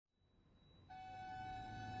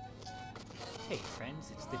Hey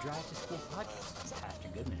friends, it's the Drive to School podcast. I'm Pastor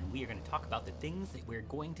Goodman, and we are going to talk about the things that we're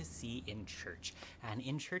going to see in church. And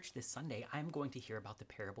in church this Sunday, I'm going to hear about the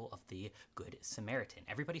parable of the Good Samaritan.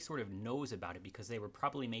 Everybody sort of knows about it because they were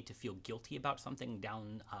probably made to feel guilty about something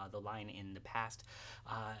down the line in the past.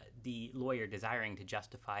 The lawyer, desiring to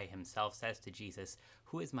justify himself, says to Jesus,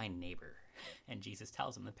 "Who is my neighbor?" And Jesus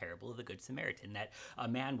tells him the parable of the Good Samaritan, that a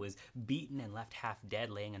man was beaten and left half dead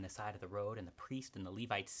laying on the side of the road, and the priest and the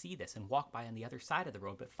Levites see this and walk by on the other side of the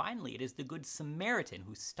road. But finally it is the Good Samaritan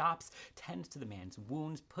who stops, tends to the man's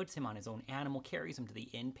wounds, puts him on his own animal, carries him to the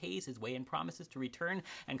inn, pays his way, and promises to return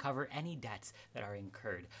and cover any debts that are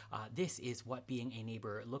incurred. This is what being a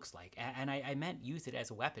neighbor looks like. And I meant use it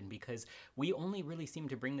as a weapon, because we only really seem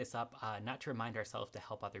to bring this up not to remind ourselves to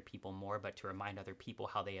help other people more, but to remind other people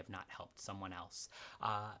how they have not helped someone else.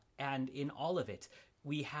 And in all of it,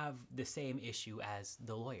 we have the same issue as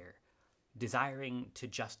the lawyer, desiring to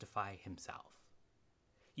justify himself.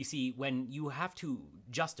 You see, when you have to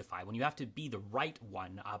justify, when you have to be the right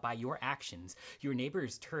one by your actions, your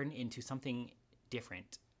neighbors turn into something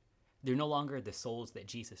different. They're no longer the souls that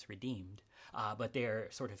Jesus redeemed, but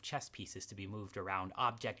they're sort of chess pieces to be moved around,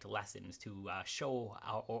 object lessons to show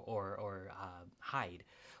or hide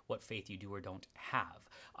what faith you do or don't have.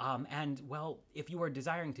 And, well, if you are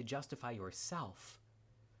desiring to justify yourself,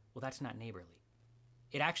 well, that's not neighborly.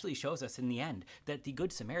 It actually shows us in the end that the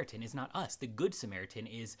Good Samaritan is not us. The Good Samaritan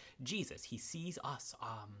is Jesus. He sees us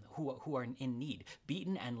who are in need,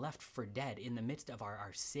 beaten and left for dead in the midst of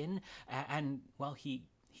our sin, and, well, he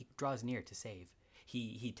draws near to save.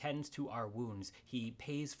 He tends to our wounds. He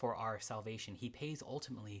pays for our salvation. He pays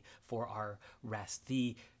ultimately for our rest.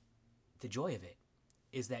 The joy of it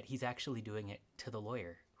is that he's actually doing it to the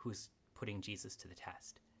lawyer who's putting Jesus to the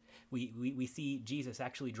test. We see Jesus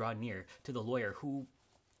actually draw near to the lawyer who,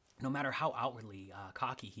 no matter how outwardly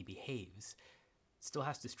cocky he behaves, still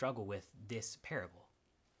has to struggle with this parable.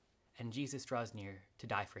 And Jesus draws near to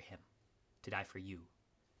die for him, to die for you,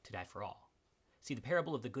 to die for all. See, the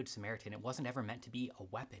parable of the Good Samaritan, it wasn't ever meant to be a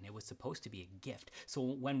weapon. It was supposed to be a gift. So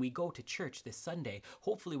when we go to church this Sunday,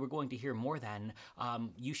 hopefully we're going to hear more than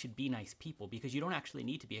you should be nice people, because you don't actually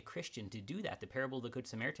need to be a Christian to do that. The parable of the Good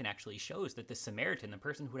Samaritan actually shows that the Samaritan, the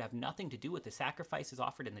person who would have nothing to do with the sacrifices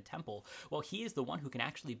offered in the temple, well, he is the one who can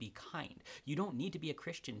actually be kind. You don't need to be a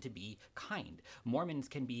Christian to be kind. Mormons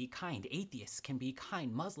can be kind. Atheists can be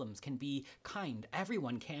kind. Muslims can be kind.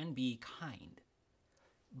 Everyone can be kind.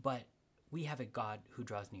 But we have a God who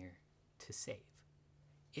draws near to save.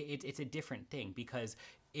 It's a different thing, because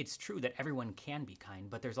it's true that everyone can be kind,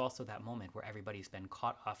 but there's also that moment where everybody's been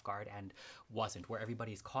caught off guard and wasn't, where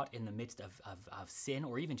everybody's caught in the midst of sin,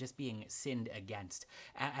 or even just being sinned against.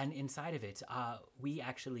 And inside of it, we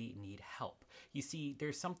actually need help. You see,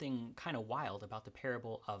 there's something kind of wild about the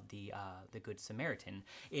parable of the Good Samaritan,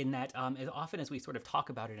 in that as often as we sort of talk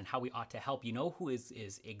about it and how we ought to help, you know who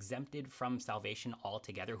is exempted from salvation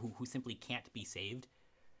altogether, who simply can't be saved?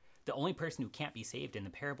 The only person who can't be saved in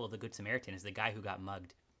the parable of the Good Samaritan is the guy who got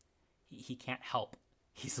mugged. He can't help.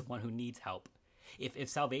 He's the one who needs help. If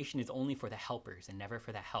salvation is only for the helpers and never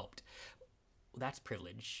for the helped, well, that's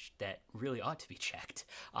privilege that really ought to be checked.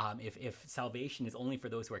 If salvation is only for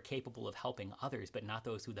those who are capable of helping others, but not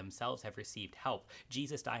those who themselves have received help,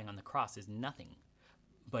 Jesus dying on the cross is nothing.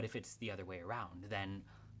 But if it's the other way around, then,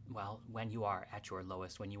 well, when you are at your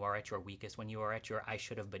lowest, when you are at your weakest, when you are at your I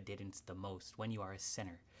should have but didn't the most, when you are a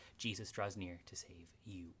sinner, Jesus draws near to save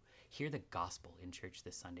you. Hear the gospel in church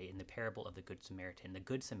this Sunday in the parable of the Good Samaritan. The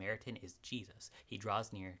Good Samaritan is Jesus. He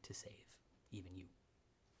draws near to save even you.